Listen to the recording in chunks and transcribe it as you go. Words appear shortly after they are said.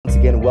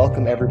again,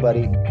 welcome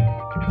everybody.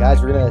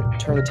 Guys, we're going to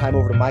turn the time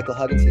over to Michael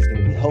Huggins. He's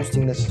going to be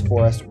hosting this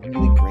for us.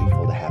 Really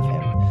grateful to have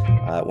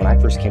him. When I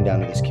first came down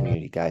to this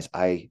community, guys,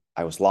 I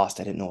was lost.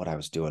 I didn't know what I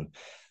was doing.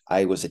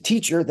 I was a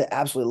teacher that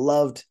absolutely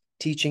loved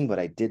teaching, but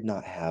I did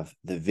not have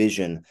the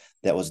vision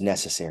that was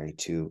necessary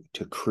to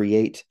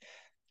create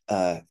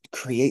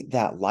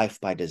that life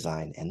by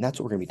design. And that's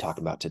what we're going to be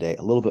talking about today,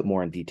 a little bit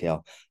more in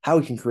detail, how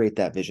we can create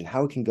that vision,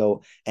 how we can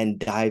go and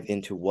dive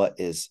into what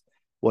is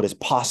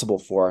possible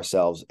for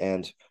ourselves.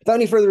 And without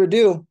any further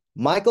ado,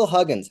 Michael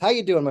Huggins, how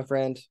you doing, my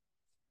friend?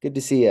 Good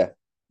to see you.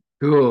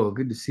 Cool.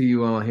 Good to see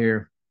you all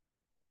here.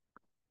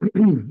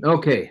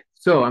 Okay,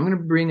 so I'm going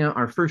to bring out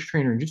our first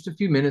trainer in just a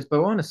few minutes, but I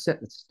want to set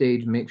the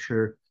stage and make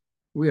sure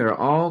we are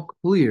all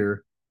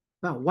clear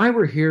about why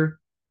we're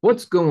here,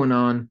 what's going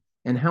on,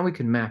 and how we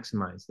can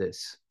maximize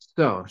this.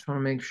 So I just want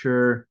to make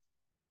sure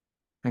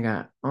I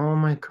got all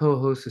my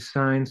co-hosts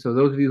assigned. So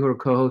those of you who are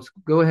co-hosts,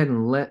 go ahead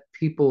and let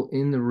people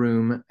in the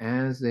room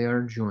as they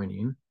are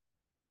joining.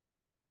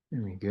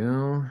 There we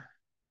go.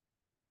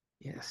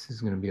 Yes, this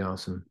is going to be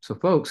awesome. So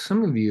folks,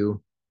 some of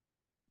you,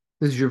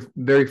 this is your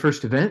very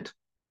first event.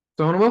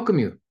 So I want to welcome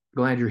you.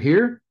 Glad you're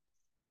here.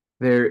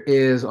 There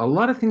is a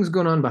lot of things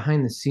going on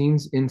behind the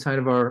scenes inside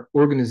of our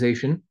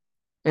organization.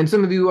 And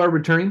some of you are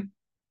returning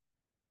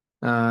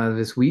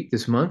this week,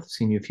 this month,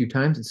 seen you a few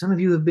times. And some of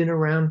you have been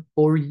around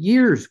for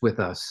years with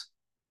us.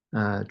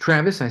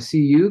 Travis, I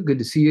see you. Good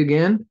to see you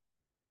again.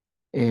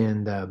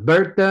 And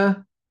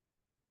Bertha,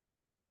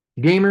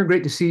 Gamer,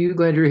 great to see you.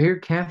 Glad you're here.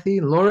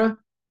 Kathy, Laura.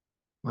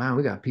 Wow,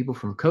 we got people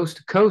from coast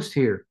to coast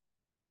here.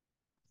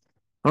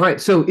 All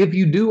right, so if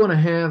you do want to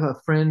have a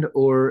friend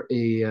or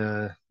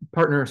a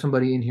partner or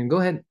somebody in here, go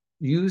ahead,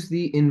 use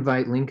the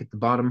invite link at the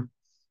bottom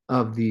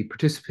of the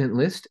participant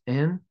list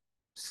and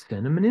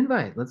send them an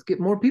invite. Let's get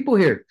more people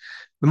here.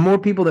 The more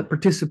people that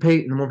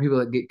participate and the more people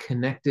that get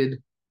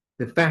connected,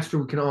 the faster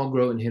we can all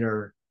grow and hit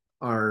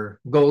our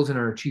goals and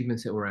our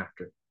achievements that we're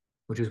after,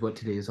 which is what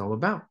today is all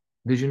about.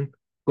 Vision,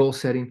 goal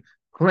setting,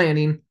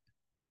 planning,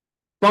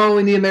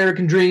 following the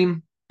American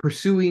dream,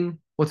 pursuing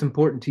what's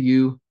important to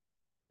you.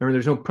 Remember,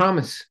 there's no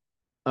promise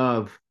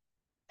of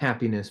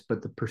happiness,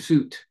 but the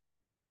pursuit.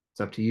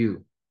 It's up to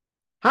you.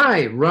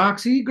 Hi,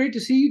 Roxy. Great to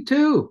see you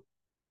too.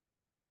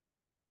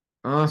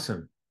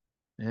 Awesome.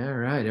 All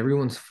right.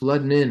 Everyone's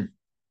flooding in.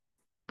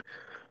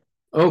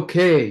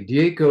 Okay,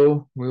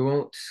 Diego, we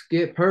won't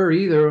skip her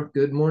either.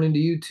 Good morning to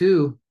you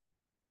too.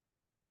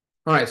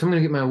 All right, so I'm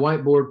going to get my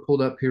whiteboard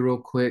pulled up here real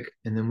quick,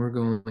 and then we're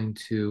going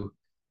to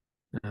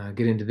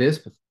get into this.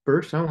 But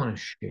first, I want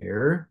to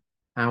share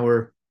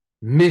our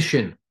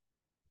mission.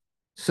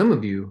 Some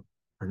of you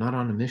are not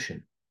on a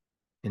mission,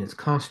 and it's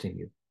costing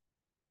you.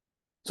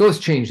 So let's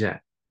change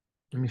that.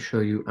 Let me show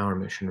you our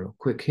mission real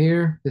quick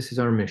here. This is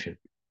our mission.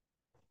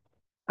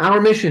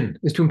 Our mission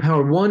is to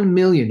empower 1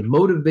 million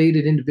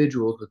motivated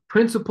individuals with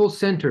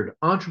principle-centered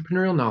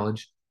entrepreneurial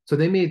knowledge so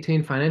they may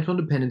attain financial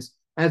independence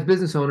as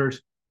business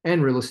owners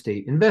and real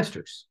estate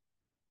investors.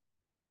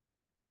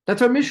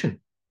 That's our mission.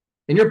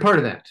 And you're part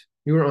of that.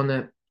 You are on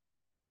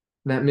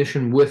that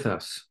mission with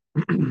us.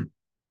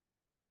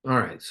 All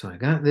right, so I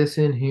got this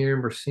in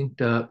here. We're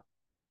synced up.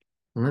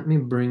 Let me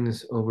bring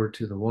this over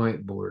to the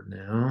whiteboard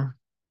now.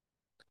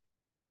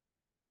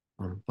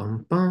 Bum,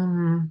 bum,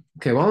 bum.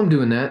 Okay, while I'm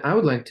doing that, I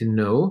would like to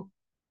know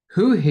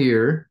who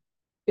here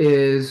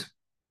is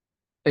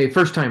a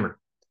first timer.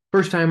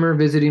 First timer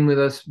visiting with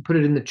us. Put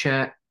it in the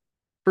chat.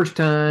 First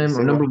time or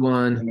Ese number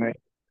bueno, one. no hay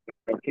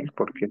aquí,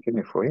 ¿por qué se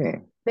me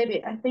fue?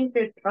 Maybe I think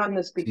you're on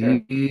the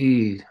speaker.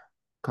 Sí,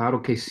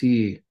 claro que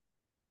sí.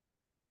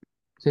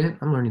 See,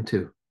 I'm learning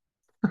too.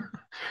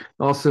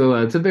 Also,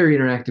 it's a very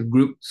interactive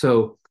group,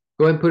 so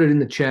go ahead and put it in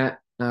the chat.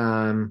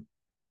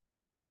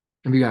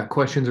 If you got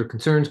questions or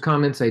concerns,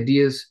 comments,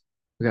 ideas,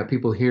 we got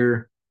people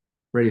here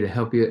ready to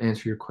help you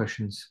answer your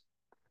questions.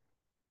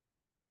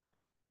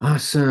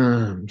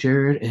 Awesome.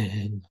 Jared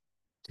and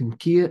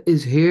Tinkia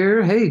is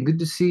here. Hey, good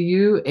to see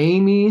you.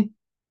 Amy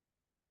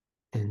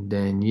and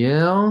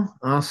Danielle.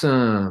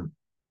 Awesome.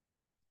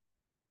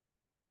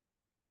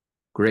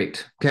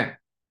 Great. Okay.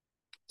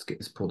 Let's get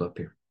this pulled up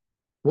here.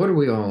 What are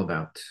we all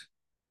about?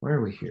 Why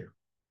are we here?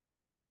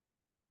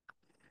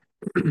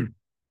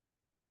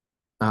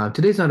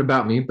 Today's not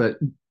about me, but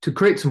to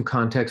create some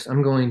context,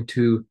 I'm going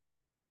to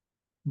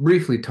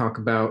briefly talk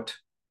about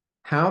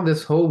how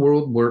this whole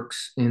world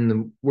works in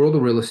the world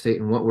of real estate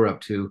and what we're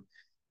up to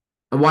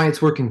and why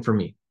it's working for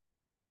me.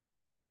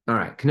 All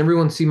right. Can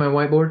everyone see my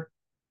whiteboard?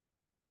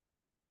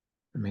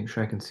 Make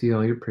sure I can see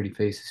all your pretty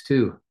faces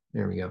too.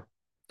 There we go.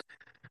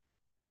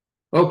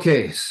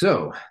 Okay,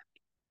 so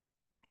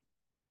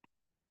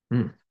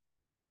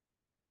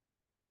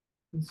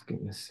let's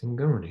get this thing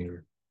going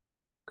here.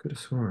 Could have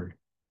sworn.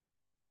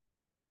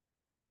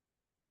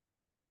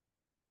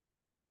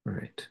 All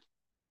right.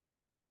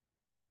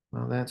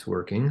 Well, that's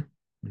working.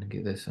 I'm gonna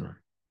get this on.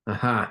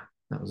 Aha,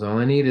 that was all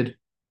I needed.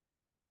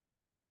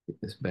 Get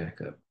this back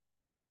up.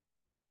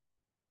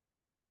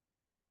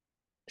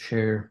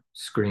 Share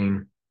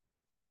screen.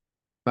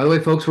 By the way,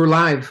 folks, we're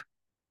live.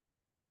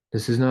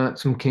 This is not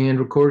some canned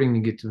recording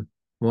you get to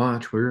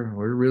Watch, we're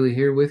really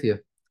here with you.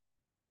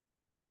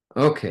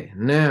 Okay,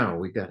 now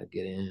we got to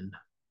get into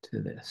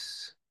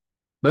this.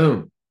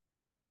 Boom.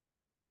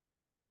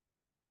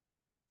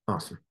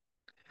 Awesome.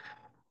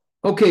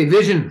 Okay,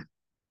 vision.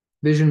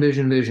 Vision.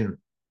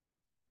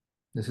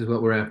 This is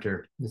what we're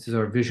after. This is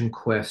our vision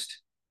quest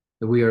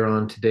that we are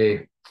on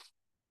today.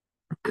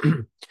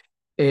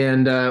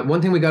 And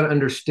one thing we got to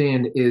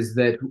understand is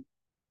that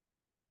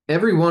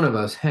every one of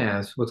us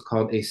has what's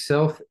called a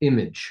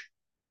self-image.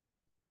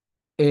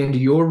 And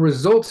your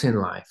results in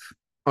life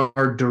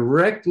are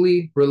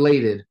directly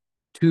related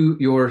to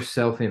your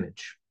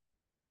self-image.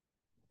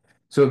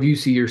 So if you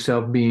see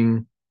yourself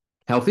being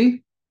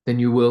healthy, then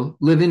you will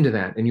live into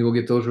that and you will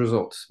get those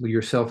results with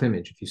your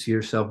self-image. If you see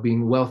yourself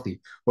being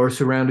wealthy or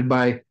surrounded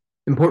by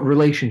important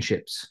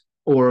relationships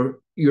or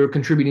you're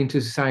contributing to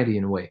society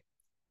in a way,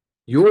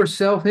 your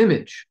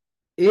self-image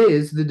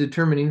is the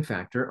determining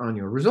factor on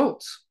your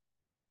results.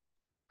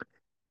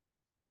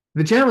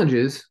 The challenge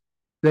is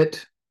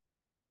that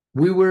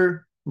we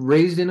were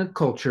raised in a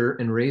culture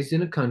and raised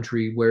in a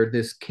country where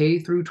this K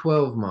through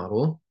 12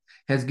 model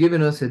has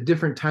given us a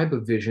different type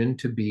of vision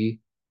to be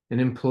an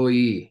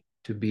employee,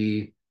 to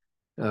be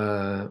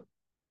some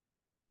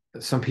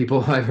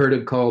people I've heard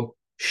it called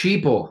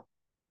sheeple,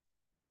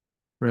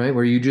 right?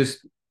 Where you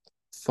just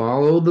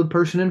follow the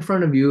person in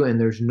front of you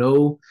and there's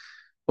no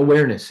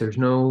awareness, there's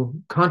no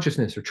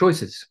consciousness or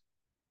choices.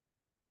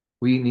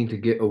 We need to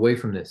get away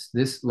from this.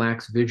 This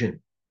lacks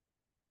vision.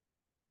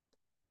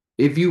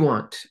 If you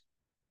want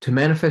to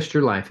manifest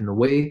your life in the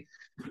way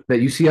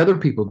that you see other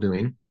people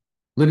doing,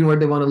 living where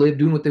they want to live,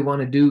 doing what they want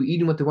to do,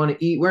 eating what they want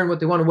to eat, wearing what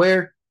they want to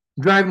wear,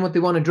 driving what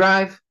they want to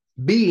drive,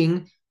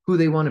 being who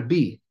they want to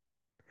be,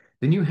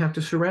 then you have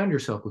to surround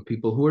yourself with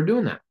people who are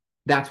doing that.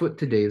 That's what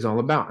today is all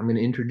about. I'm going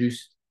to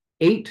introduce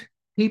 8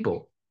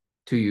 people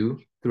to you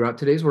throughout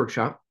today's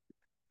workshop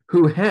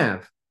who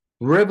have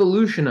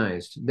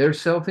revolutionized their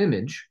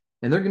self-image,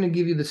 and they're going to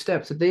give you the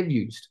steps that they've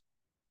used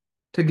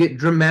to get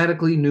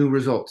dramatically new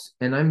results.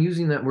 And I'm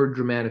using that word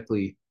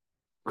dramatically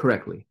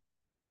correctly.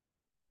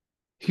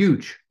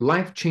 Huge,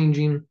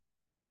 life-changing,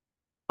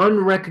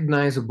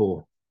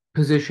 unrecognizable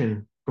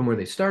position from where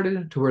they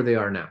started to where they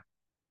are now.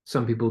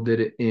 Some people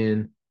did it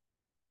in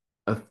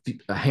a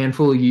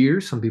handful of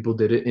years. Some people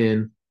did it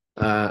in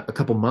a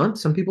couple months.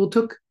 Some people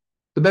took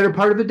the better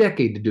part of a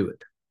decade to do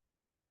it.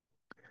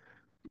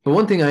 But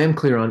one thing I am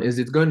clear on is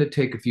it's going to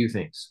take a few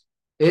things.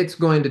 It's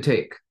going to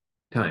take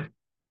time.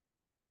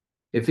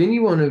 If any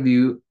one of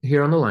you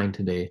here on the line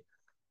today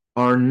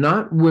are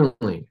not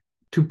willing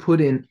to put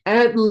in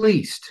at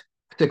least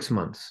 6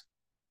 months,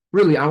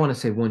 really, I want to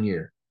say 1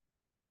 year.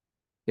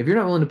 If you're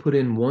not willing to put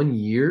in 1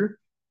 year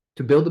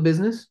to build a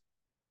business,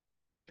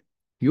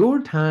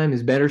 your time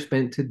is better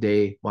spent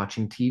today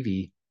watching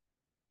TV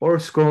or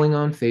scrolling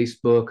on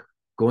Facebook,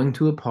 going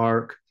to a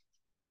park,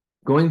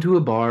 going to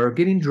a bar,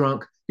 getting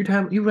drunk. Your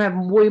time, you have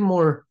way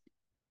more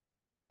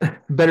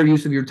better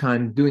use of your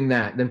time doing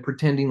that than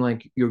pretending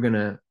like you're going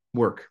to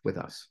work with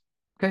us.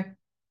 Okay?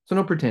 So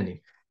no pretending.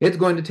 It's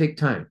going to take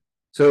time.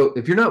 So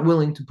if you're not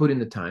willing to put in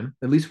the time,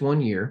 at least 1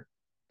 year,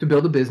 to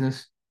build a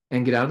business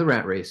and get out of the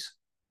rat race,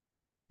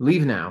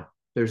 leave now.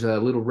 There's a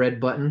little red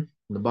button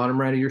on the bottom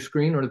right of your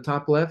screen or the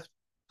top left,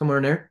 somewhere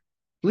in there.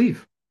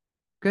 Leave.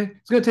 Okay?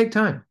 It's going to take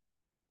time.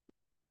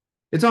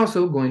 It's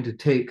also going to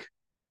take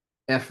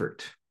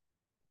effort.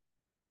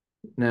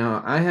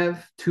 Now, I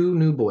have 2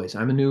 new boys.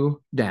 I'm a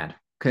new dad.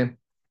 Okay?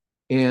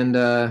 And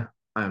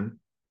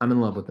I'm in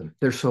love with them.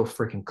 They're so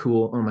freaking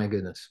cool. Oh my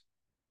goodness.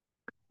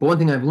 But one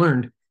thing I've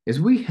learned is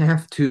we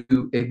have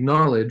to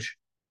acknowledge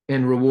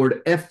and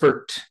reward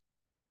effort.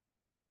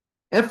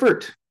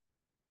 Effort.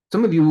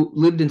 Some of you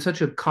lived in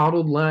such a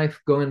coddled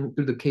life going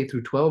through the K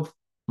through 12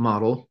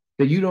 model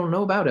that you don't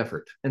know about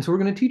effort. And so we're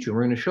going to teach you,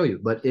 we're going to show you,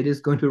 but it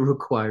is going to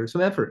require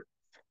some effort.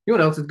 You know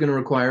what else it's going to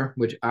require,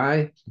 which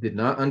I did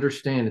not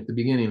understand at the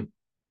beginning?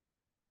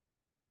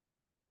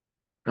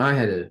 I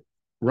had a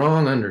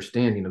wrong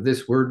understanding of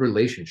this word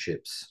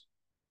relationships.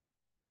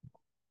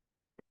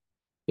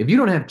 If you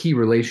don't have key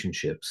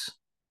relationships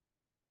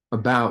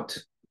about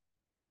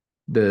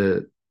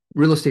the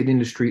real estate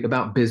industry,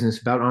 about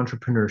business, about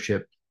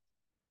entrepreneurship,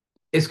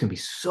 it's going to be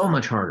so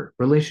much harder.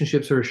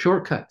 Relationships are a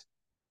shortcut.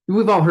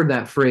 We've all heard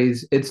that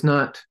phrase. It's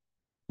not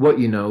what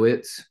you know,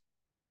 it's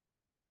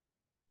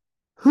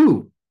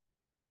who.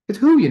 It's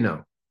who you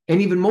know.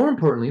 And even more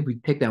importantly, if we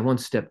take that one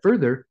step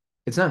further,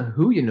 it's not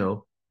who you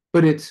know,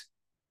 but it's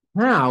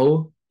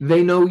how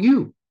they know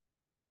you.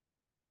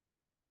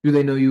 Do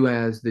they know you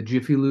as the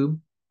Jiffy Lube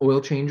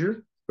oil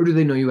changer, or do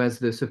they know you as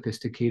the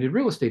sophisticated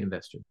real estate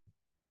investor?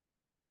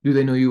 Do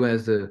they know you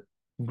as the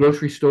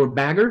grocery store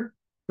bagger,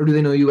 or do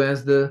they know you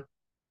as the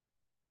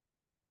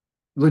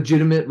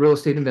legitimate real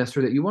estate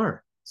investor that you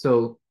are?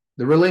 So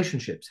the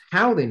relationships,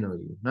 how they know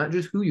you, not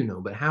just who you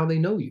know, but how they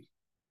know you.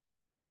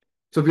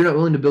 So if you're not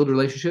willing to build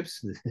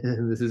relationships,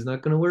 this is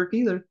not going to work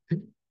either.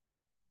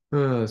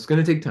 It's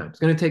going to take time. It's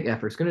going to take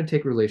effort. It's going to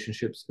take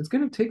relationships. It's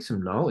going to take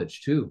some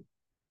knowledge too.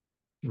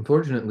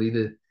 Unfortunately,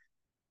 the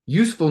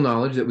useful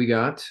knowledge that we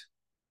got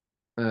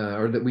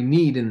or that we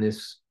need in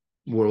this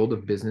world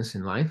of business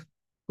and life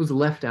was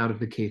left out of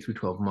the K through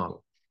 12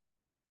 model.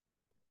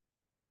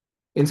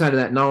 Inside of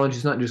that knowledge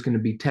is not just going to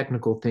be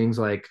technical things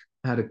like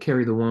how to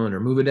carry the one or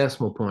move a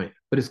decimal point,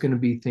 but it's going to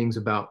be things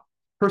about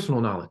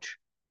personal knowledge.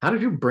 How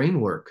does your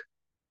brain work?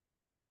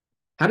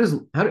 How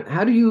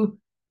do you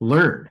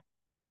learn?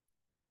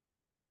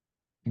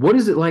 What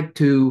is it like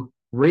to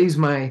raise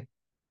my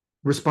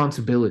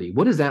responsibility?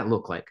 What does that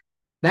look like?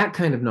 That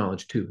kind of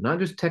knowledge too, not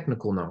just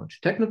technical knowledge.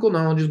 Technical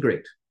knowledge is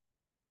great.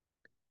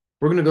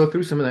 We're going to go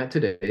through some of that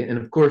today. And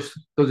of course,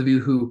 those of you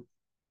who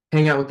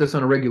hang out with us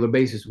on a regular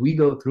basis, we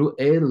go through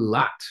a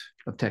lot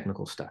of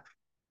technical stuff.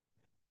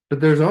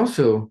 But there's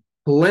also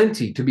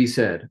plenty to be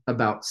said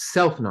about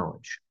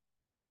self-knowledge.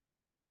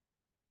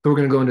 So we're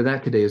going to go into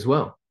that today as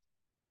well.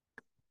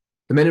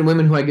 The men and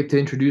women who I get to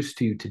introduce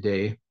to you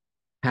today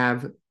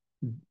have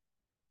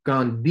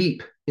gone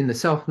deep in the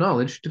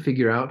self-knowledge to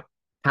figure out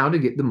how to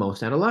get the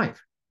most out of life.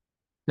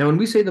 Now, when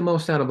we say the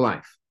most out of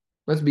life,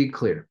 let's be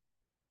clear.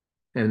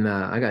 And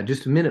I got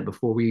just a minute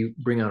before we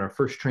bring out our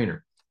first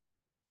trainer.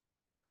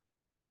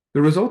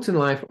 The results in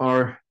life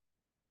are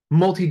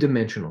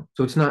multidimensional.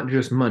 So it's not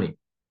just money.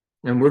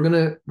 And we're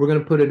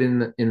gonna put it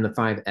in the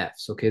 5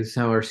 F's. Okay, this is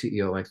how our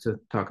CEO likes to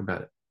talk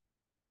about it.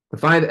 The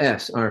 5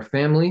 F's are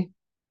family,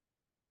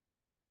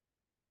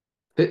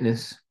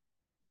 fitness,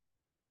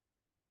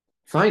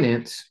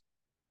 finance.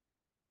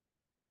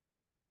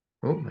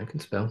 Oh, I can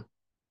spell.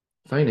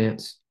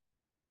 Finance,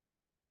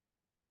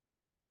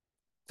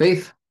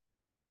 faith,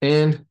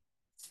 and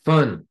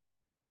fun.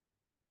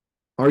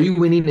 Are you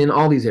winning in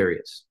all these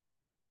areas?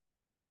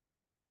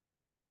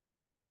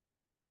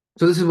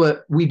 So this is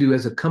what we do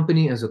as a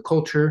company, as a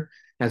culture,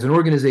 as an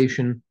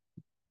organization,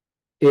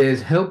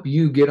 is help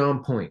you get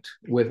on point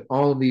with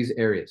all of these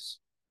areas: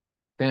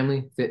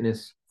 family,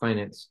 fitness,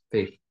 finance,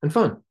 faith, and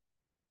fun.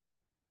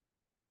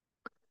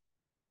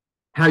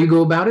 How you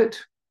go about it?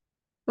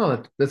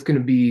 Well, that's going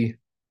to be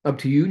up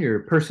to you and your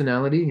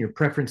personality and your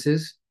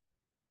preferences,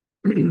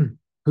 who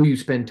you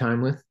spend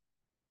time with.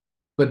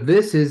 But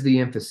this is the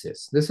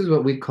emphasis. This is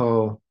what we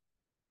call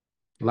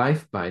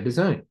life by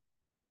design.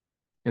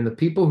 And the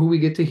people who we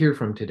get to hear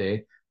from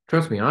today,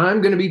 trust me,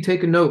 I'm going to be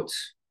taking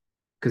notes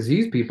because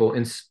these people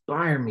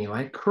inspire me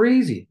like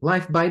crazy.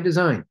 Life by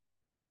design.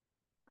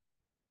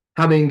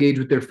 How they engage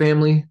with their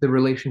family, the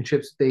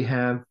relationships that they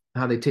have,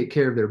 how they take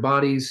care of their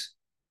bodies,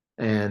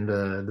 and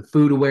the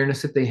food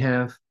awareness that they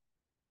have,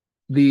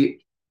 the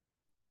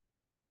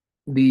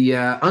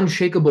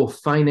unshakable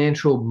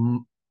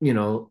financial,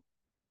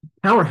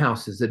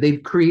 powerhouses that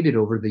they've created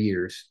over the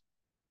years,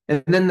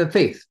 and then the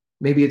faith.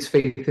 Maybe it's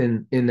faith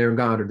in their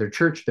God or their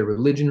church, their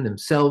religion,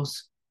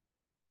 themselves.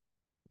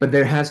 But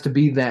there has to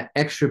be that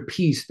extra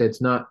piece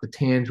that's not the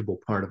tangible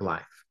part of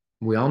life.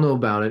 We all know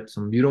about it.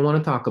 Some of you don't want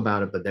to talk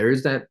about it, but there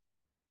is that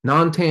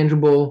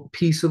non-tangible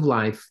piece of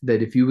life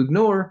that if you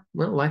ignore,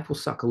 well, life will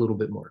suck a little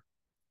bit more.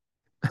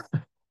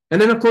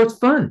 And then, of course,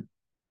 fun.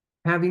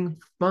 Having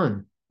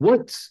fun.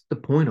 What's the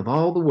point of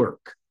all the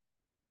work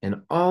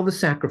and all the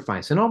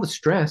sacrifice and all the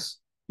stress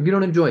if you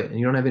don't enjoy it and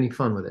you don't have any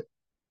fun with it?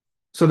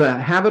 So the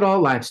have it all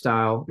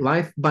lifestyle,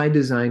 life by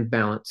design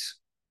balance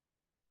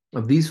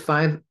of these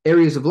 5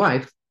 areas of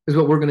life is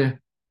what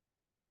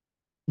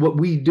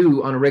we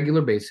do on a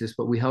regular basis,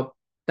 what we help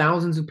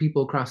thousands of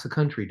people across the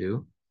country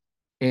do.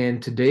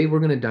 And today we're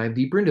going to dive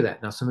deeper into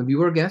that. Now, some of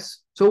you are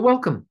guests, so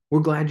welcome.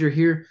 We're glad you're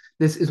here.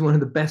 This is one of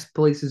the best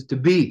places to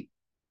be.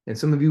 And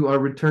some of you are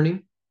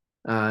returning.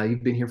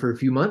 You've been here for a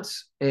few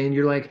months and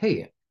you're like,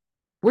 hey,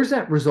 where's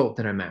that result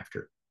that I'm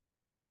after?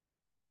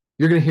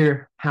 You're going to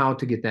hear how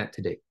to get that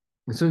today.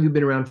 And some of you have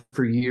been around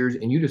for years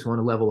and you just want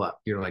to level up.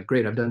 You're like,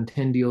 great, I've done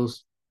 10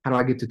 deals. How do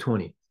I get to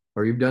 20?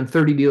 Or you've done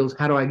 30 deals.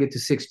 How do I get to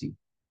 60?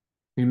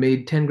 You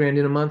made 10 grand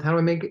in a month. How do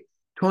I make it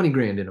 20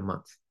 grand in a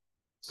month?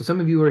 So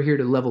some of you are here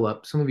to level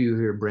up. Some of you are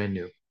here brand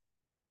new.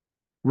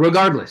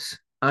 Regardless,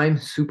 I'm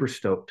super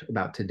stoked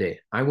about today.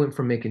 I went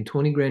from making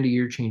 20 grand a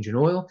year changing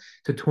oil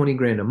to 20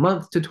 grand a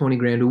month to 20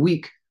 grand a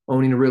week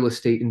owning a real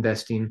estate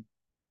investing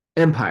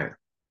empire.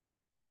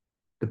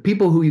 The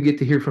people who you get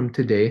to hear from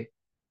today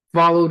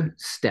followed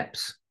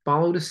steps,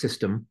 followed a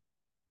system,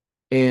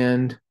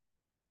 and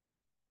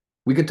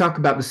we could talk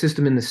about the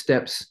system and the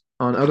steps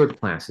on other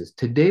classes.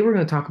 Today, we're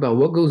going to talk about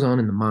what goes on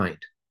in the mind.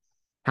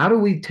 How do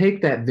we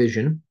take that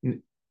vision,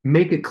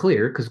 make it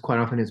clear, because quite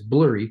often it's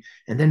blurry,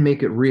 and then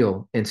make it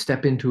real and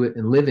step into it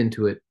and live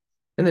into it,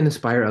 and then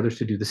inspire others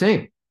to do the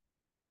same.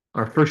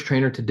 Our first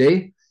trainer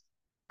today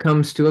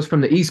comes to us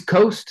from the East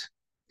Coast.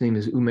 His name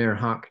is Umair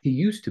Haq. He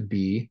used to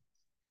be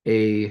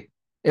a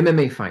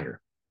MMA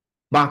fighter,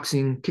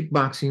 boxing,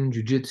 kickboxing,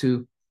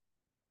 jiu-jitsu.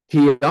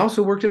 He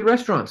also worked at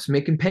restaurants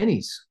making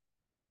pennies,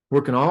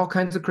 working all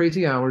kinds of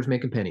crazy hours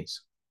making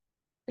pennies.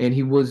 And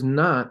he was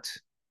not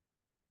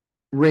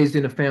raised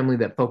in a family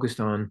that focused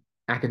on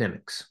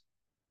academics.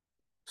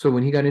 So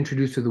when he got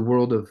introduced to the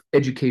world of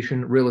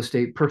education, real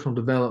estate, personal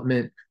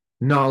development,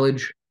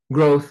 knowledge,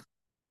 growth,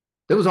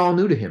 that was all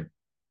new to him.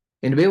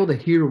 And to be able to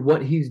hear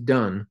what he's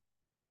done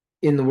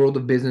in the world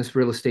of business,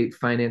 real estate,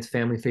 finance,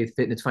 family, faith,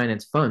 fitness,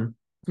 finance, fun,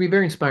 be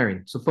very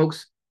inspiring. So,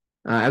 folks,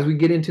 as we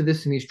get into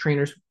this and these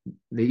trainers,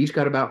 they each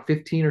got about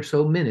 15 or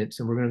so minutes,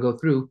 and we're going to go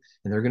through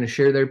and they're going to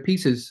share their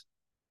pieces.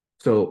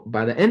 So,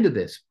 by the end of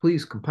this,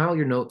 please compile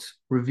your notes,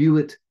 review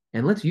it,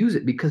 and let's use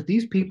it because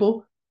these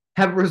people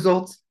have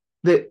results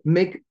that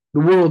make the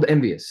world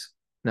envious.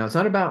 Now, it's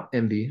not about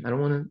envy. I don't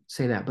want to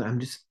say that, but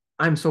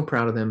I'm so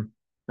proud of them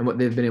and what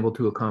they've been able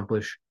to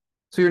accomplish.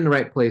 So, you're in the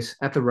right place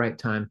at the right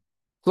time.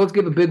 So, let's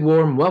give a big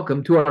warm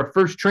welcome to our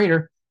first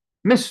trainer,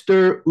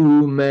 Mr.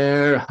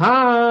 Umer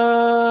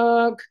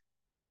Haq.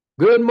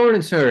 Good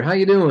morning, sir. How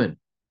you doing?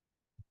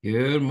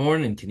 Good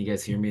morning. Can you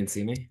guys hear me and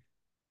see me?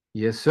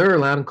 Yes, sir.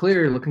 Loud and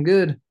clear. Looking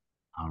good.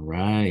 All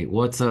right.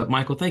 What's up,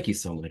 Michael? Thank you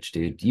so much,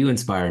 dude. You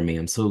inspire me.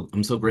 I'm so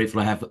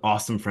grateful to have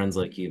awesome friends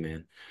like you,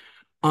 man.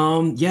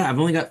 Yeah, I've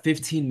only got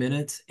 15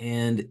 minutes,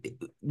 and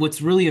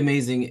what's really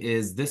amazing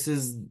is this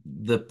is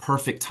the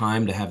perfect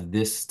time to have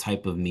this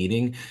type of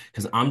meeting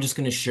because I'm just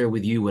going to share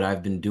with you what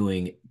I've been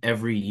doing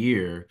every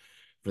year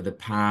for the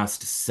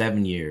past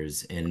 7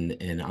 years, and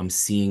I'm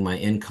seeing my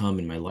income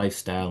and my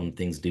lifestyle and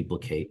things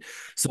duplicate.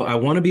 So I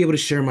want to be able to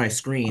share my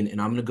screen, and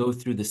I'm going to go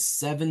through the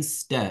 7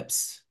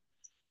 steps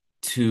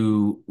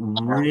to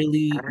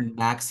really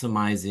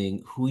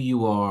maximizing who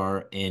you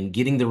are and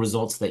getting the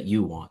results that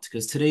you want.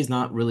 Because today's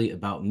not really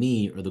about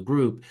me or the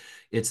group,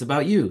 it's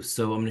about you.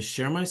 So I'm going to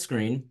share my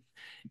screen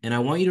and I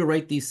want you to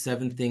write these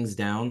 7 things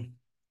down.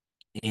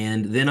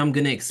 And then I'm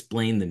going to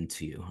explain them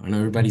to you. I know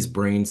everybody's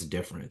brain's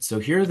different. So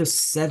here are the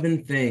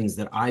 7 things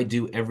that I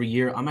do every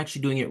year. I'm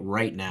actually doing it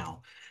right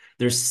now.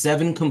 There's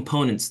 7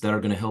 components that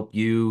are going to help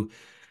you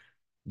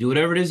do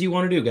whatever it is you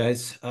want to do,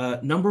 guys.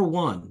 Number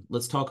one,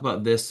 let's talk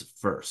about this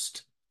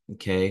first.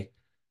 Okay.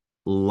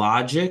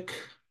 Logic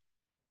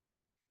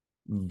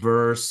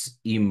versus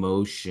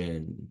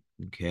emotion.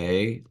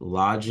 Okay.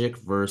 Logic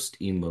versus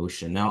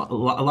emotion. Now, a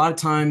lot of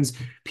times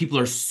people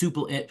are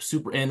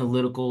super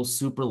analytical,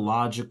 super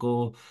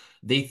logical.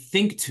 They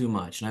think too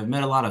much. And I've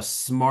met a lot of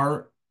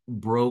smart,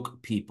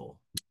 broke people.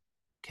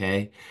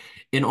 Okay.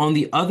 And on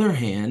the other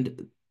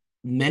hand,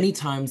 many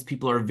times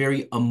people are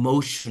very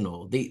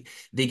emotional. They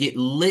got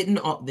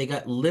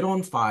lit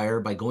on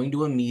fire by going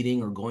to a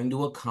meeting or going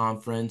to a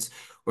conference,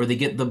 or they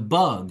get the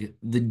bug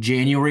the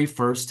January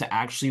 1st to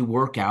actually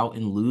work out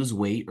and lose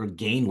weight or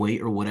gain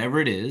weight or whatever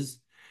it is.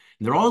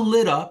 And they're all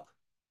lit up.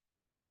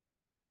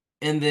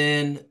 And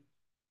then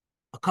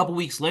a couple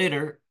weeks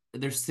later,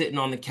 they're sitting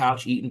on the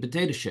couch eating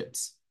potato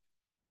chips.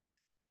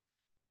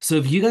 So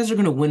if you guys are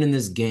going to win in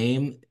this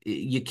game,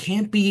 you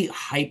can't be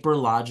hyper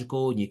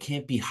logical and you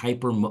can't be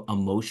hyper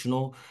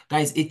emotional.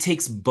 Guys, it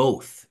takes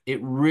both. It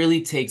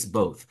really takes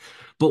both.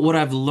 But what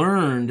I've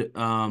learned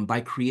by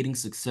creating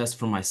success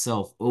for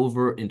myself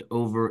over and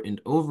over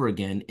and over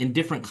again in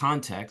different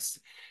contexts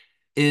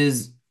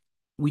is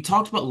we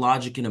talked about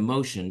logic and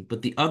emotion,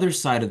 but the other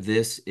side of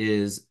this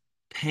is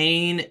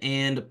pain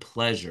and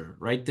pleasure.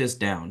 Write this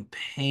down.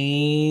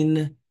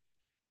 Pain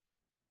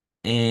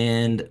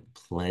and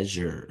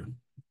pleasure.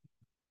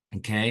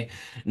 Okay.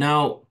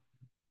 Now,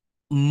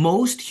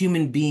 most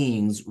human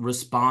beings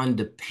respond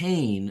to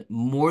pain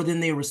more than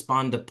they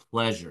respond to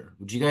pleasure.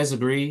 Would you guys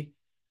agree?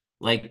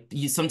 Like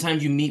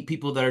sometimes you meet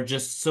people that are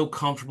just so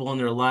comfortable in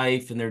their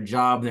life and their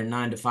job and their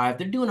 9 to 5.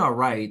 They're doing all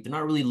right. They're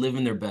not really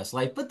living their best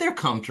life, but they're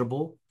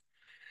comfortable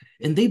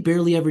and they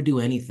barely ever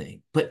do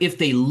anything. But if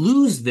they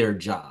lose their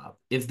job,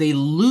 if they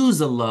lose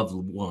a loved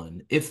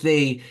one, if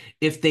they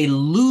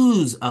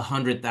lose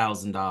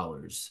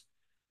 $100,000,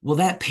 well,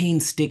 that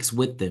pain sticks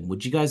with them.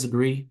 Would you guys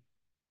agree?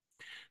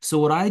 So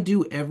what I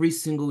do every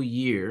single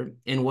year,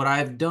 and what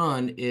I've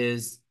done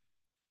is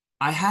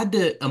I had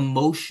to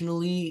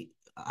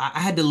I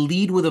had to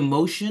lead with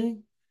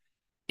emotion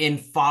and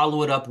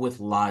follow it up with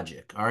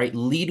logic. All right.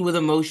 Lead with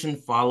emotion,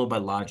 followed by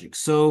logic.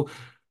 So,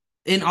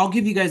 and I'll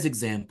give you guys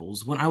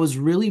examples. When I was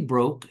really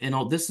broke,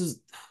 and this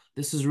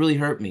has really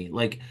hurt me.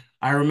 Like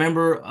I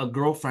remember a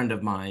girlfriend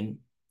of mine,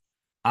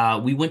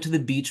 we went to the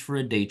beach for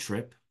a day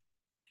trip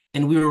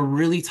and we were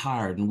really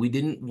tired and we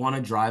didn't want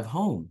to drive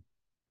home.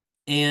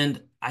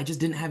 And I just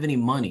didn't have any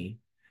money.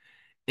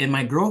 And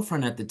my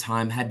girlfriend at the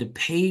time had to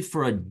pay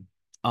for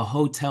a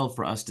hotel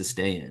for us to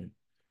stay in.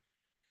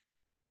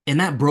 And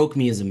that broke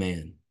me as a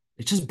man.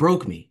 It just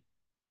broke me.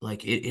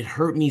 Like it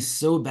hurt me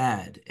so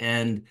bad.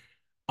 And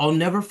I'll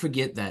never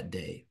forget that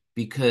day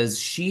because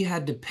she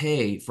had to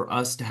pay for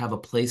us to have a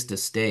place to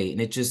stay.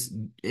 And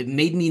it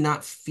made me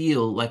not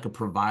feel like a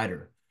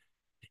provider.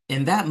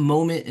 And that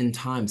moment in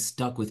time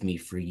stuck with me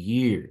for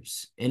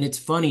years. And it's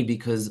funny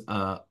because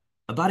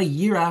about a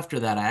year after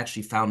that, I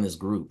actually found this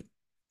group.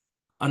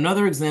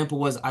 Another example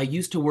was I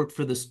used to work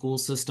for the school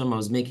system. I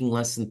was making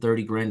less than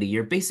 30 grand a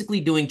year,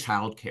 basically doing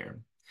childcare.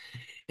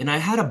 And I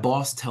had a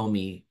boss tell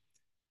me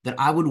that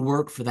I would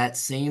work for that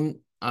same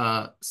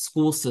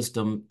school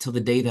system till the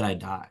day that I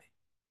die.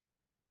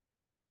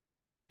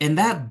 And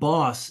that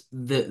boss,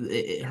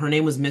 her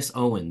name was Miss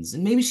Owens,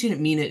 and maybe she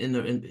didn't mean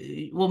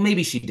it well,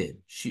 maybe she did.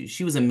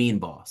 She was a mean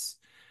boss.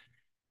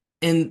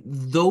 And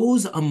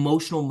those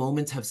emotional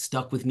moments have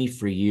stuck with me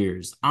for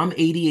years. I'm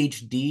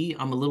ADHD,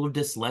 I'm a little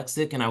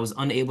dyslexic, and I was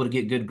unable to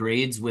get good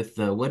grades with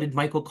the, what did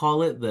Michael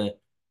call it? The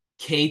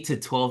K to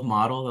 12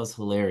 model. That was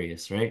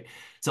hilarious, right?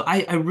 So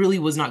I really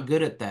was not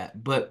good at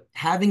that. But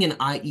having an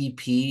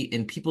IEP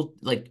and people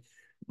like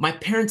my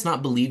parents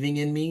not believing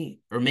in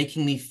me or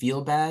making me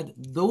feel bad,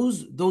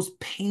 those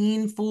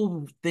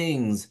painful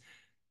things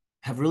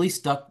have really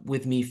stuck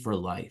with me for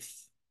life.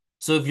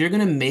 So if you're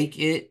going to make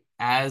it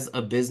as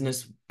a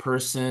business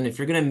person, if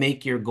you're going to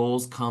make your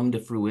goals come to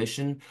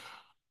fruition,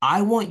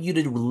 I want you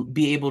to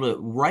be able to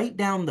write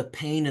down the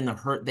pain and the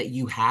hurt that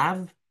you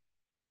have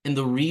and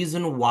the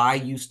reason why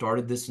you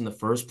started this in the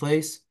first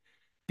place,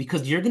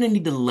 because you're going to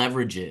need to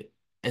leverage it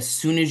as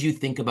soon as you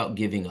think about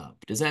giving up.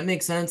 Does that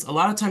make sense? A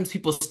lot of times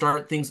people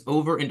start things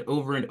over and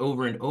over and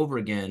over and over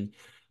again,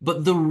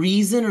 but the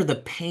reason or the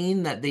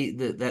pain that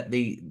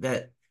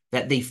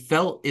they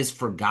felt is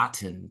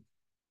forgotten.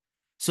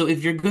 So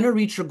if you're going to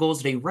reach your goals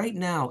today, right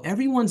now,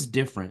 everyone's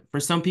different. For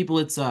some people,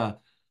 it's a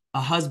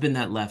husband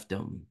that left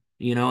them,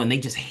 and they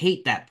just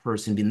hate that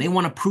person and they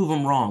want to prove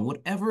them wrong.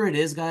 Whatever it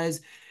is,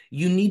 guys,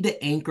 you need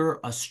to anchor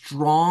a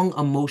strong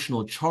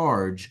emotional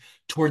charge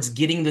towards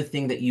getting the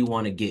thing that you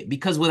want to get,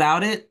 because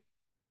without it,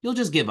 you'll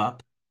just give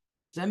up.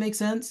 Does that make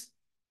sense?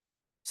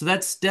 So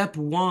that's step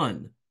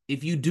one.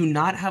 If you do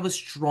not have a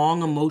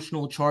strong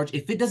emotional charge,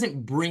 if it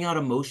doesn't bring out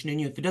emotion in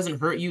you, if it doesn't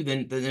hurt you,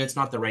 then it's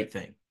not the right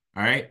thing.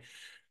 All right.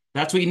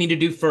 That's what you need to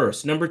do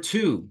first. Number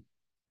two,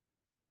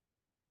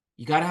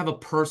 you got to have a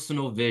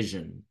personal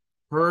vision.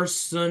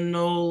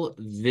 Personal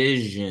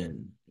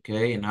vision.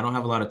 Okay. And I don't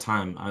have a lot of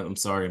time. I'm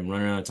sorry. I'm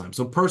running out of time.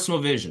 So, personal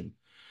vision.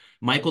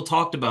 Michael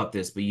talked about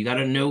this, but you got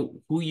to know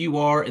who you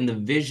are and the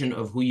vision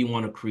of who you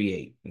want to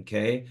create.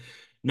 Okay.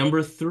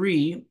 Number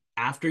three,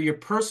 after your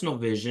personal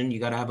vision,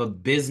 you got to have a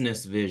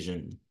business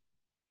vision.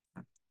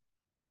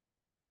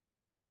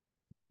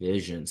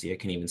 Vision. See, I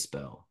can't even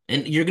spell.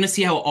 And you're going to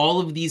see how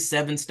all of these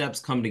 7 steps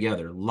come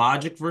together.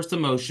 Logic versus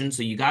emotion.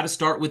 So you got to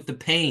start with the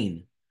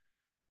pain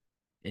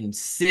and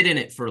sit in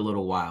it for a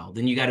little while.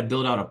 Then you got to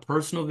build out a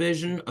personal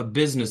vision, a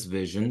business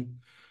vision.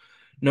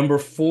 Number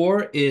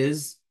 4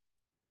 is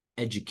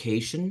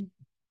education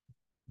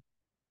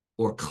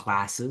or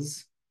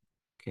classes.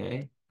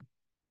 Okay.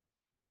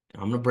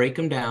 I'm going to break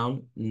them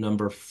down.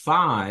 Number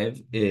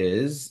 5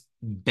 is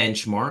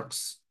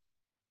benchmarks.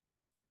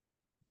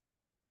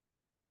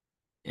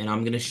 And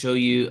I'm going to show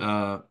you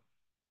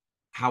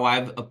how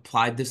I've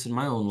applied this in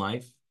my own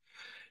life.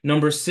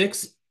 Number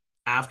 6,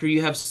 after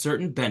you have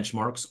certain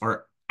benchmarks,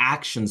 are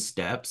action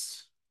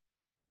steps.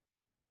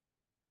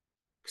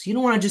 Because you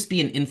don't want to just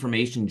be an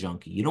information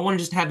junkie. You don't want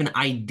to just have an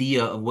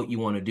idea of what you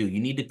want to do.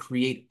 You need to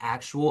create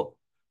actual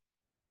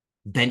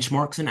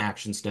benchmarks and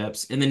action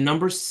steps. And then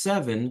number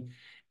 7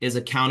 is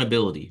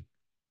accountability.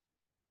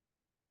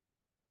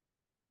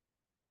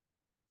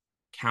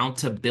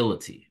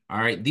 Accountability. All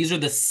right. These are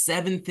the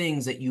 7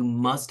 things that you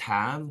must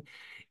have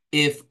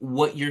if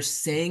what you're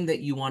saying that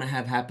you want to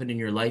have happen in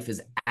your life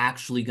is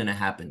actually going to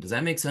happen. Does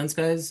that make sense,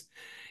 guys?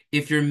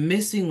 If you're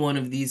missing one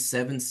of these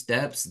 7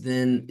 steps,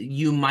 then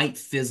you might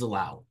fizzle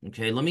out.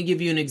 Okay, let me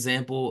give you an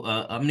example.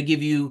 I'm going to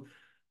give you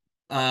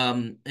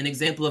an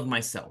example of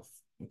myself.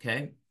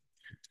 Okay,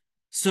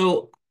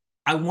 so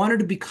I wanted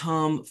to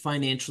become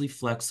financially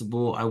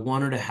flexible. I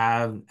wanted to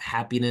have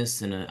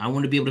happiness and I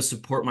wanted to be able to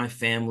support my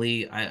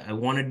family. I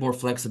wanted more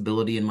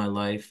flexibility in my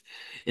life.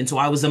 And so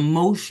I was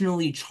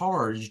emotionally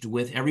charged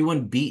with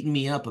everyone beating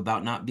me up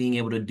about not being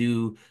able to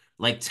do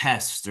like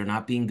tests or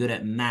not being good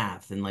at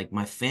math. And like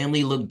my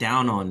family looked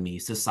down on me,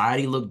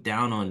 society looked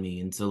down on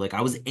me. And so like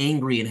I was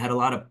angry and had a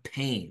lot of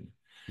pain.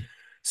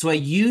 So I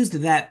used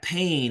that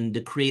pain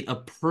to create a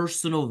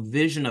personal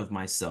vision of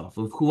myself,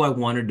 of who I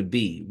wanted to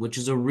be, which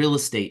is a real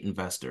estate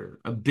investor,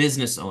 a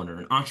business owner,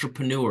 an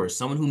entrepreneur,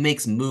 someone who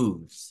makes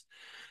moves.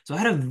 So I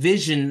had a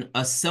vision,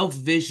 a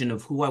self-vision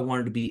of who I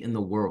wanted to be in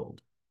the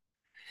world.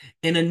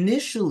 And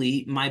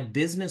initially, my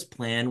business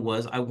plan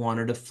was I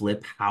wanted to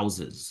flip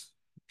houses.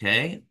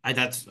 Okay.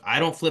 I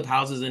don't flip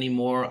houses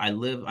anymore.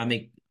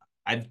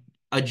 I've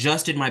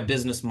adjusted my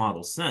business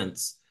model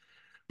since.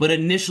 But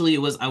initially,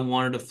 it was I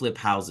wanted to flip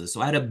houses.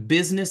 So I had a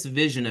business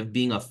vision of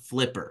being a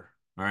flipper.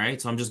 All right.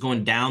 So I'm just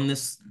going down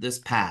this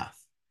path.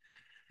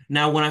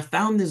 Now, when I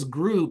found this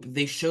group,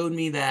 they showed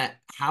me that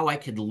how I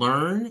could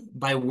learn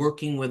by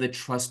working with a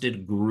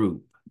trusted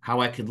group, how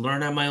I could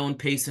learn at my own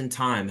pace and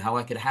time, how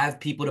I could have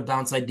people to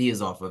bounce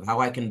ideas off of, how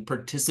I can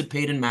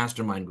participate in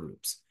mastermind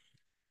groups.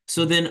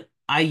 So then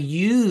I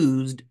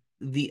used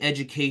the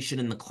education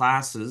in the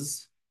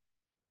classes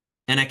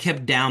and I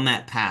kept down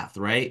that path,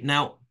 right?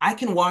 Now, I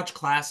can watch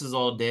classes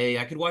all day.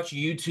 I could watch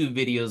YouTube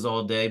videos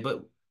all day,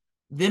 but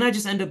then I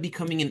just end up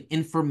becoming an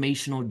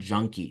informational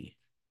junkie.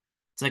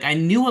 It's like I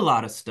knew a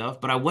lot of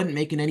stuff, but I wasn't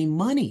making any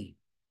money.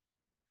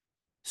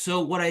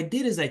 So what I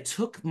did is I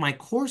took my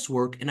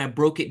coursework and I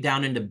broke it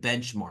down into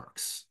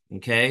benchmarks.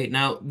 Okay.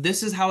 Now,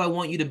 this is how I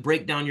want you to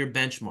break down your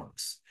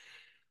benchmarks.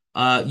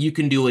 You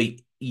can do a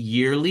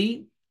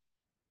yearly,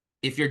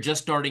 if you're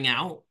just starting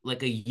out,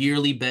 like a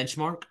yearly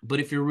benchmark. But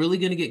if you're really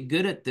going to get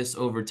good at this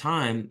over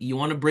time, you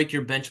want to break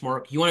your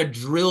benchmark. You want to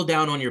drill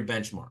down on your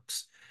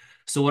benchmarks.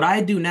 So what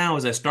I do now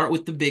is I start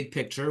with the big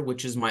picture,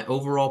 which is my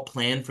overall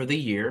plan for the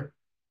year.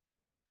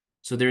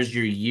 So there's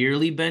your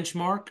yearly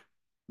benchmark,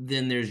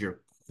 then there's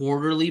your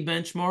quarterly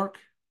benchmark,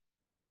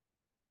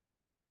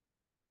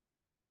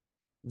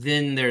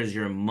 then there's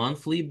your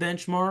monthly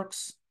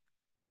benchmarks,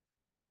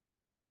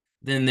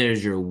 then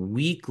there's your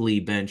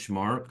weekly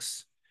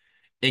benchmarks,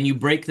 and you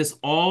break this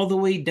all the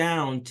way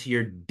down to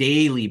your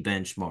daily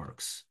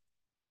benchmarks.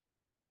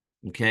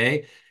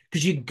 Okay?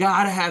 Because you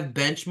gotta have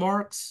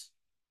benchmarks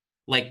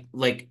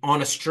like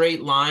on a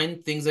straight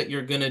line, things that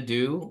you're gonna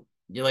do.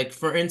 You like,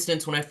 for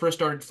instance, when I first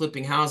started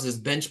flipping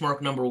houses,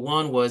 benchmark number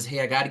one was,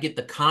 hey, I got to get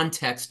the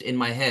context in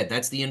my head.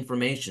 That's the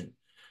information.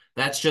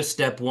 That's just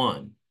step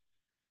one.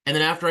 And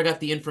then after I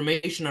got the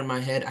information on my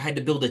head, I had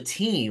to build a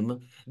team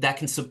that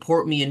can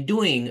support me in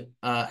doing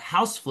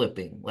house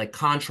flipping, like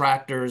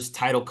contractors,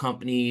 title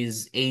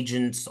companies,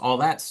 agents, all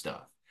that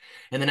stuff.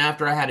 And then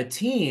after I had a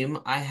team,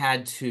 I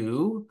had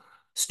to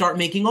start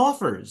making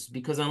offers,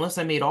 because unless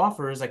I made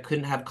offers, I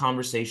couldn't have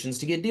conversations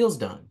to get deals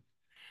done.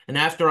 And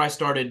after I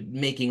started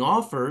making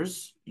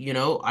offers,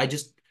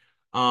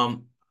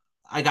 um,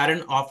 I got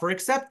an offer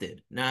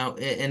accepted. Now,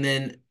 and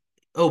then,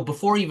 oh,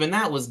 before even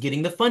that was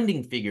getting the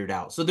funding figured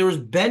out. So there was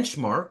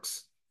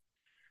benchmarks,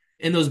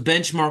 and those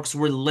benchmarks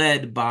were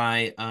led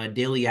by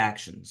daily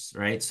actions,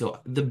 right?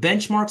 So the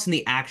benchmarks and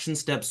the action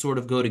steps sort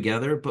of go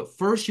together, but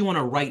first you want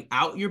to write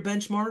out your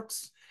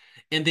benchmarks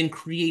and then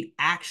create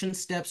action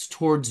steps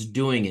towards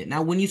doing it.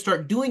 Now, when you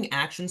start doing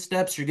action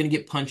steps, you're going to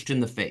get punched in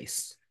the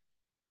face.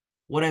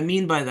 What I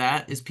mean by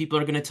that is people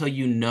are going to tell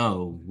you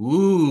no.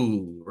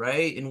 Ooh,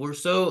 right? And we're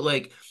so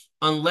like,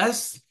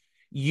 unless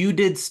you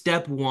did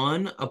step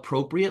one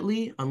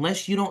appropriately,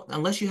 unless you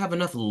have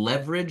enough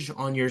leverage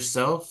on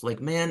yourself,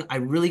 like, man, I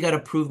really got to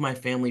prove my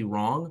family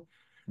wrong,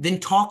 then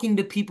talking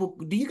to people.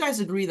 Do you guys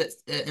agree that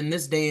in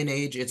this day and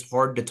age, it's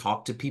hard to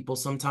talk to people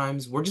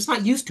sometimes? We're just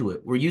not used to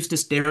it. We're used to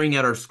staring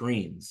at our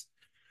screens.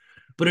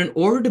 But in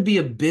order to be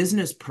a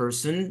business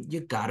person, you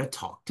got to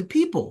talk to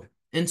people.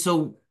 And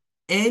so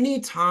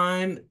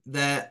anytime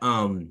that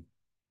I'm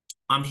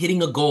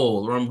hitting a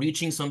goal, or I'm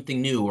reaching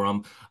something new, or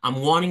I'm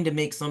wanting to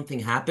make something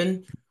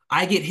happen,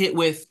 I get hit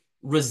with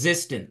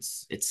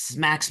resistance. It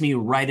smacks me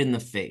right in the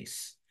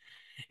face.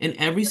 And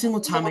every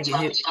single time I get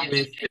hit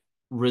with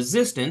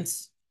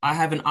resistance, I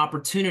have an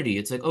opportunity.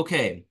 It's like,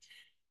 okay,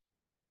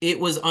 it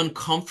was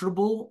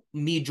uncomfortable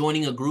me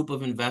joining a group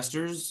of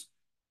investors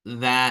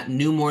that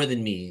knew more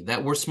than me,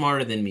 that were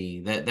smarter than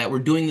me, that were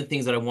doing the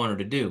things that I wanted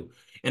to do.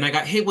 And I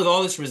got hit with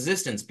all this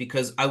resistance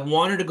because I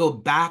wanted to go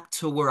back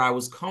to where I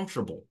was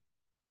comfortable.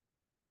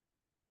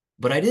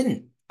 But I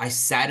didn't. I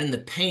sat in the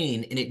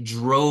pain and it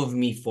drove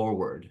me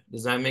forward.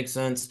 Does that make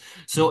sense?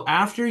 So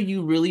after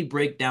you really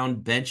break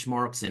down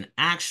benchmarks and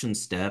action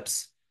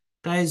steps,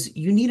 guys,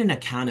 you need an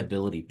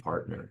accountability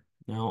partner.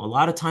 Now, a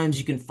lot of times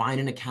you can find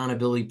an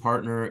accountability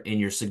partner in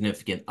your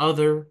significant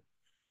other.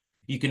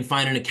 You can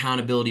find an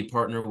accountability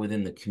partner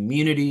within the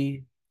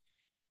community.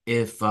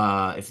 If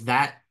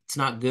that's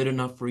not good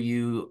enough for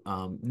you,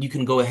 you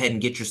can go ahead and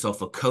get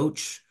yourself a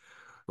coach.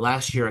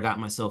 Last year, I got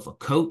myself a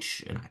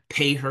coach and I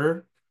pay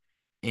her.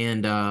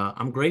 And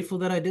I'm grateful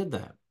that I did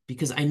that,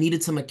 because I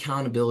needed some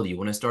accountability.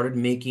 When I started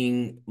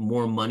making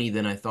more money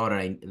than I thought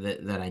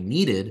that I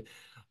needed,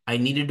 I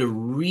needed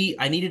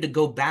to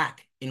go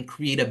back and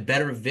create a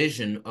better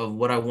vision of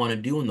what I want to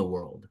do in the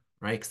world,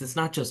 right? Because it's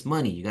not just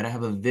money. You got to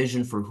have a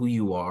vision for who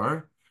you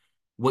are,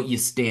 what you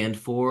stand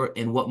for,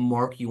 and what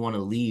mark you want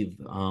to leave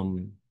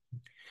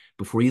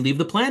before you leave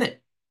the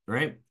planet,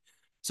 right?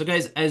 So,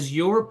 guys, as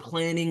you're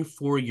planning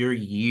for your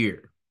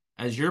year,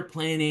 as you're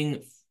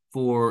planning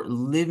for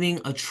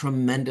living a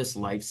tremendous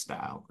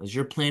lifestyle, as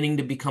you're planning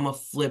to become a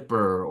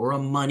flipper or a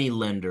money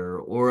lender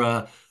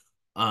or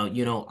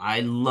I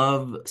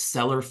love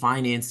seller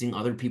financing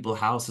other people's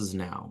houses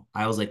now.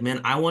 I was like,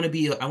 man, I want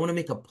to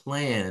make a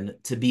plan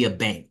to be a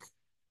bank.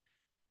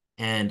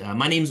 And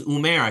my name's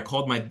Umair. I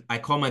call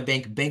my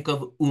bank Bank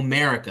of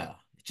Umerica.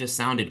 It just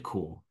sounded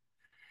cool.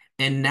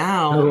 And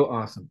now Oh,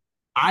 awesome.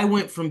 I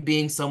went from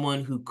being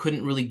someone who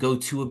couldn't really go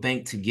to a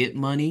bank to get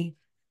money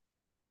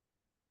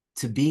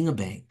to being a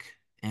bank.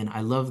 And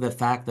I love the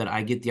fact that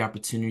I get the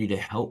opportunity to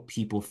help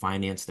people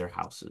finance their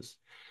houses.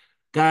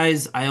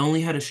 Guys, I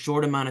only had a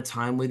short amount of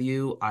time with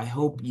you. I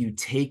hope you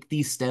take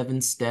these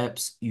 7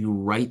 steps, you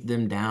write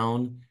them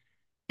down,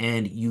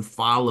 and you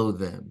follow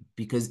them.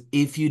 Because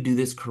if you do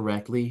this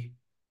correctly,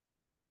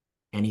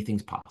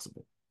 anything's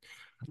possible.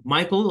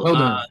 Michael, Well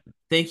done.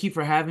 thank you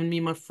for having me,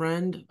 my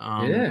friend.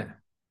 Yeah.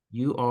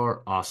 You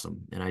are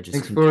awesome. And I just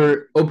Thanks can.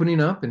 for opening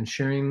up and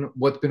sharing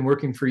what's been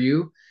working for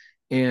you.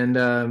 And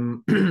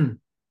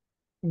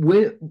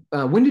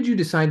when did you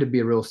decide to be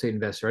a real estate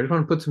investor? I just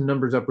want to put some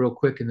numbers up real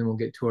quick, and then we'll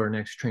get to our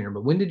next trainer.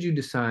 But when did you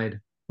decide?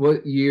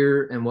 What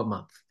year and what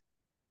month?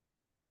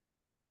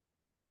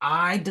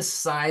 I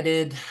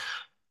decided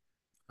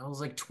I was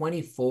like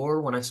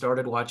 24 when I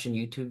started watching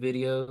YouTube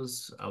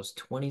videos. I was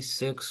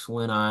 26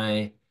 when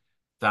I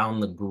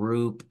found the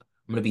group.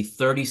 I'm gonna be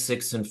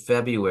 36 in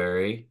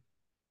February.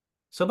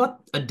 So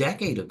about a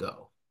decade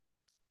ago.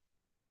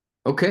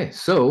 Okay,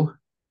 so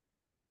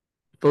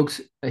folks,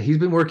 he's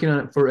been working on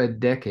it for a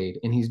decade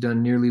and he's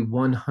done nearly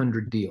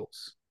 100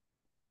 deals.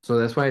 So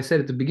that's why I said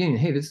at the beginning,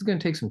 hey, this is going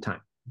to take some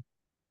time.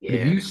 But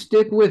if Yeah. you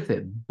stick with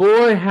it,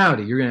 boy,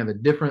 howdy, you're going to have a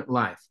different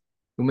life.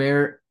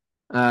 Umair,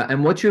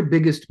 and what's your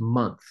biggest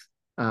month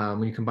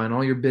when you combine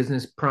all your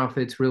business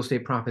profits, real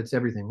estate profits,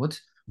 everything?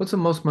 What's the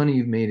most money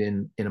you've made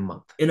in a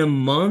month? In a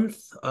month,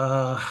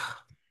 I'd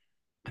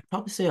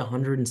probably say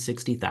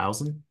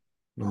 160,000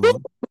 in a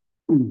month.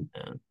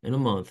 Yeah, in a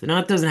month. Now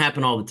it doesn't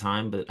happen all the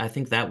time, but I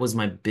think that was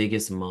my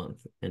biggest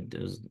month. It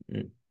was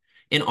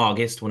in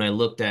August when I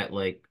looked at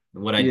like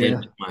what I did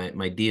Yeah, with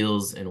my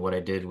deals and what I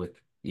did with,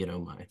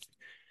 my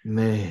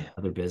man.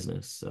 other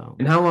business. So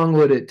And how long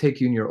would it take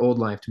you in your old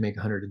life to make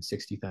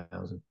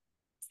 160,000?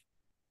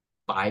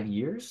 5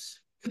 years.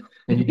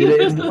 And you did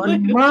it in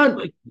 1 month.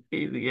 Like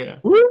crazy, yeah.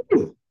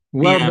 Woo!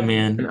 Well Yeah, done.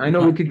 man. I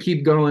know we could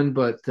keep going,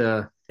 but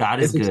God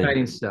is it's good.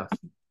 exciting stuff. God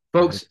is-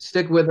 Folks,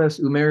 stick with us.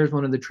 Umair is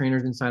one of the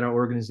trainers inside our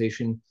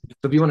organization.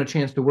 So if you want a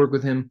chance to work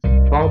with him,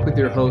 follow up with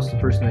your host, the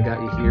person that got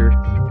you here,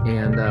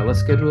 and let's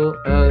schedule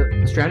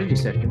a strategy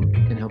session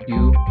and help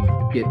you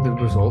get the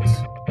results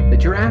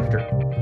that you're after.